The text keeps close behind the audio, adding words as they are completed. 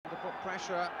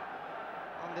pressure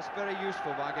on this very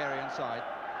useful Bulgarian side.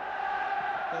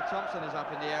 Phil Thompson is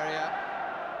up in the area.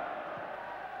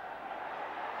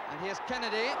 And here's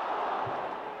Kennedy.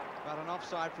 But an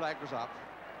offside flag was up.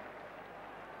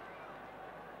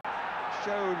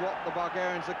 Showed what the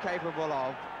Bulgarians are capable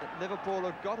of. That Liverpool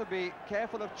have got to be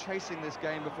careful of chasing this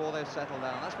game before they settle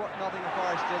down. That's what Nottingham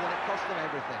Forest did, and it cost them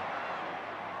everything.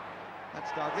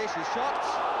 That's Dalglish's shot.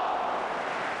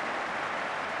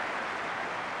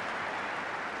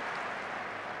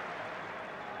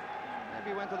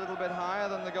 Maybe went a little bit higher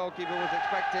than the goalkeeper was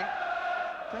expecting.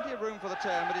 Plenty of room for the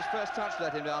turn, but his first touch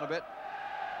let him down a bit.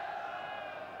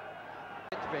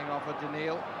 It's being offered to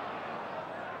Neil.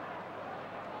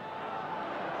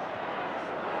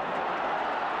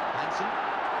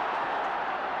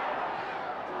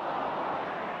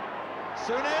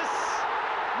 Souness,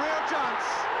 real chance,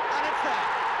 and it's there.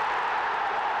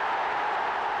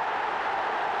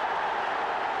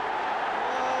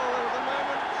 Oh, there was a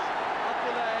moment of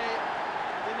delay,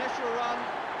 the initial run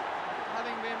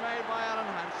having been made by Alan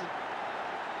Hansen.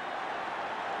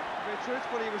 To be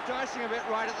truthful, he was dicing a bit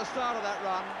right at the start of that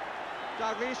run.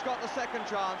 Dalglish got the second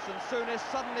chance, and Souness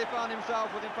suddenly found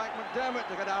himself with, in fact, McDermott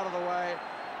to get out of the way,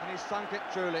 and he sunk it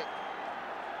truly.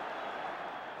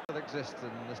 That exists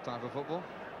in this type of football.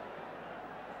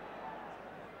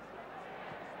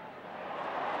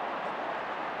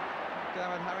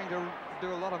 McDermott having to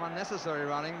do a lot of unnecessary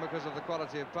running because of the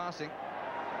quality of passing.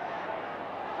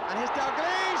 And here's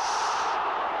Dalglish!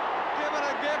 Given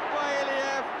a gift by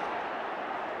Iliev,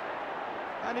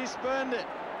 and he spurned it.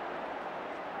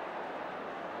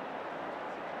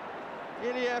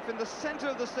 Iliev in the centre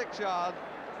of the 6-yard,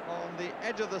 on the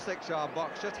edge of the 6-yard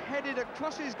box, just headed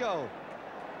across his goal.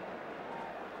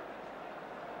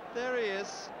 There he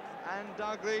is, and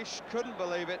Dalglish couldn't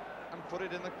believe it and put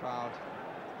it in the crowd.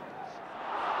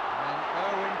 And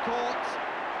Owen caught,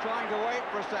 trying to wait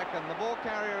for a second. The ball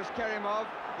carrier is Kerimov,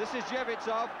 this is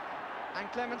Jevitsov, and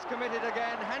Clements committed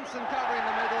again, Hansen covering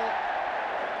the middle.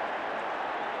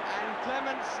 And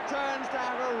Clements turns to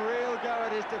have a real go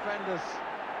at his defenders.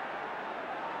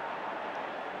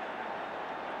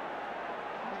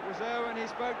 It was Owen he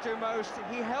spoke to most.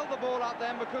 He held the ball up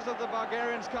then because of the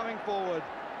Bulgarians coming forward.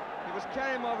 It was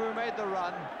Kerimov who made the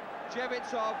run.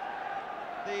 Jevitsov,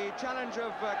 the challenge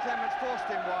of Clements, forced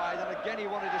him wide, and again he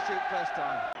wanted to shoot first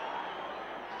time.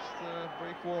 Just a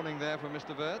brief warning there for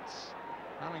Mr. Wirtz.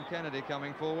 Alan Kennedy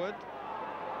coming forward.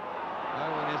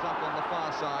 Owen is up on the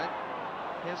far side.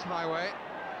 Here's Highway.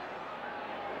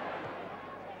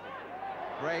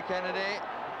 Ray Kennedy.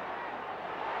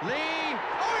 Lee!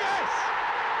 Oh yes!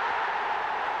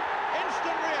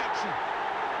 Instant reaction.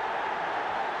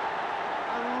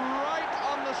 And right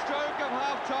on the stroke of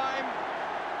half-time,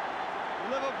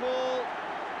 Liverpool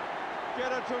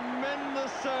get a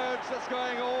tremendous surge that's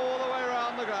going all the way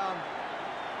around the ground.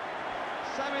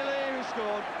 Sammy Lee who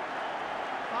scored,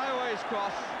 Highway's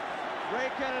cross, Ray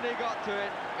Kennedy got to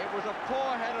it, it was a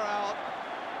poor header out,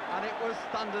 and it was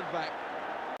thundered back.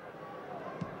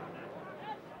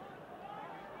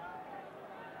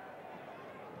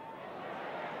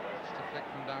 Just a flick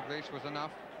from Dalglish was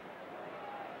enough.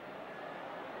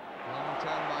 Long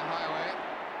turn by Highway.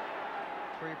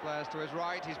 Three players to his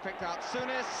right. He's picked out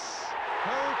Souness,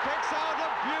 who kicks out a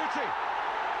beauty.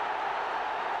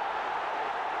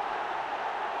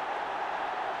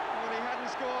 Well, he hadn't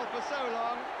scored for so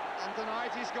long, and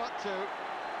tonight he's got two.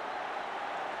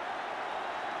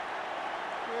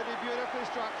 Really beautifully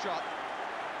struck shot.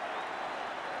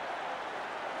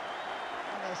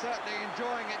 And they're certainly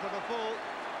enjoying it to the full.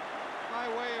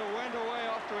 Highway went away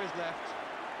off to his left.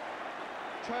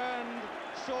 Turned,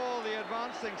 saw the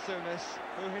advancing Souness,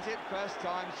 who hit it first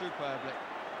time superbly.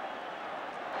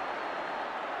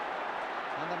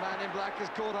 And the man in black is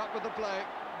caught up with the play.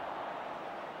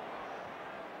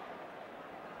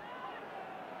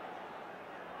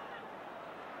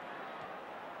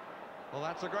 Well,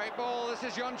 that's a great ball. This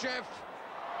is Yonchev.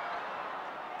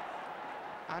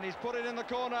 And he's put it in the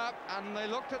corner, and they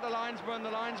looked at the linesman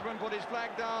put his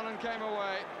flag down and came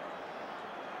away.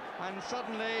 And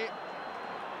suddenly,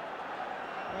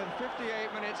 with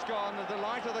 58 minutes gone, the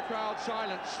delight of the crowd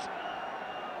silenced.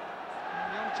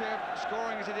 Yonchev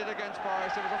scoring as he did against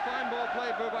Forest. It was a fine ball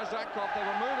played by Zatkov. They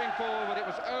were moving forward, but it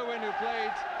was Owen who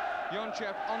played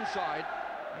Yonchev onside,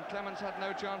 and Clements had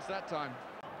no chance that time.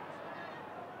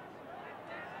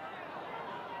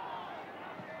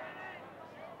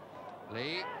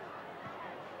 Lee.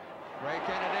 Ray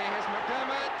Kennedy, here's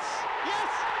McDermott.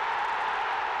 Yes!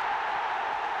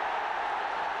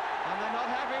 And they're not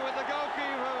happy with the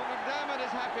goalkeeper. McDermott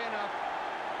is happy enough.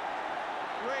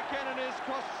 Ray Kennedy's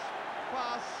cross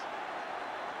pass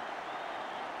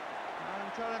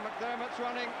Terry McDermott's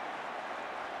running,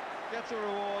 gets a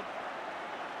reward.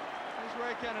 Here's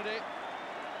Ray Kennedy.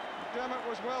 McDermott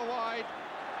was well wide,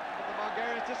 but the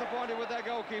Bulgarians disappointed with their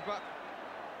goalkeeper.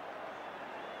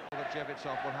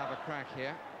 Jevitsov will have a crack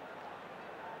here.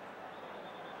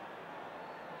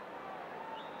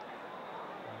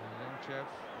 No,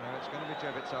 it's going to be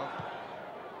Jevitsov.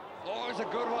 Oh, it's a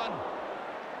good one.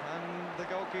 And the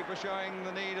goalkeeper showing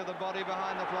the need of the body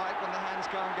behind the flight when the hands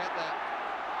can't get there.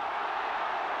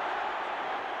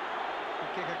 The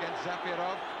kick against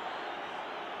Zafirov.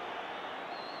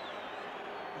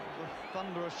 It was a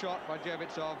thunderous shot by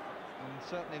Jevitsov, and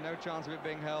certainly no chance of it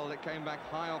being held. It came back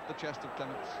high off the chest of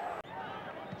Clements.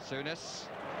 Souness.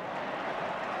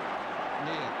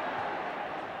 Neal.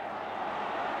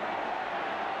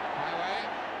 Highway.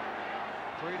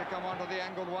 Three to come onto the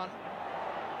angled one.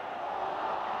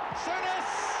 Souness!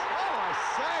 Oh, I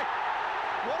say!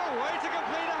 What a way to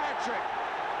complete a hat-trick!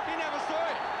 He never saw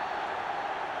it.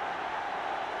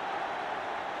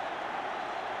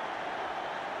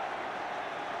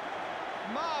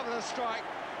 Marvellous strike.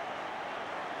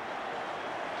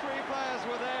 Three players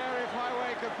were there if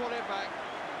Highway could pull it back.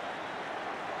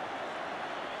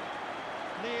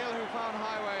 Neal, who found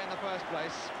Highway in the first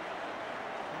place.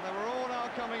 And they were all now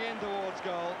coming in towards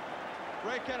goal.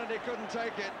 Ray Kennedy couldn't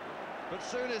take it, but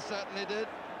Souness certainly did.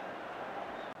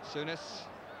 Souness.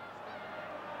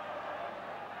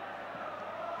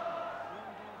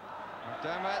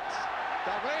 McDermott.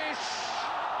 Dalglish!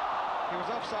 He was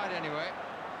offside anyway.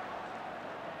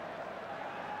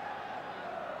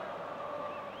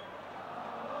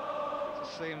 It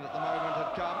seemed that the moment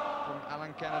had come from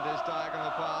Alan Kennedy's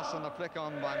diagonal pass and a flick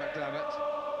on by McDermott.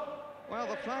 Well,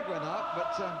 the flag went up,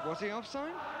 but was he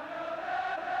offside?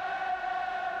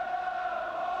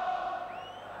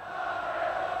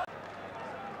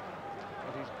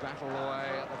 But he's battled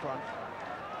away at the front.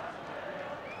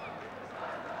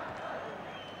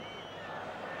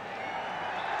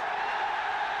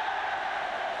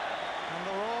 And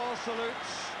the Roar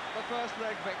salutes the first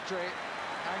leg victory,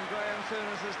 and Graham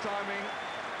Souness's timing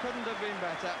couldn't have been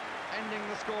better, ending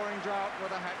the scoring drought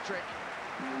with a hat-trick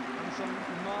and some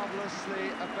marvellously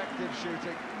effective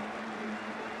shooting.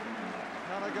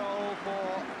 Another goal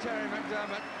for Terry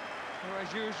McDermott, who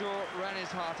as usual ran his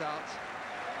heart out.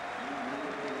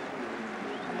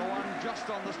 And the one just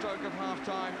on the stroke of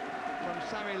half-time from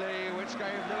Sammy Lee, which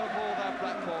gave Liverpool their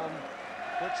platform,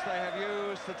 which they have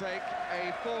used to take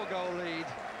a 4-goal lead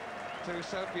to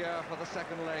Sofia for the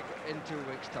second leg in 2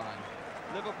 weeks' time.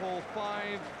 Liverpool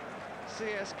 5,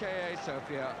 CSKA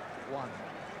Sofia 1.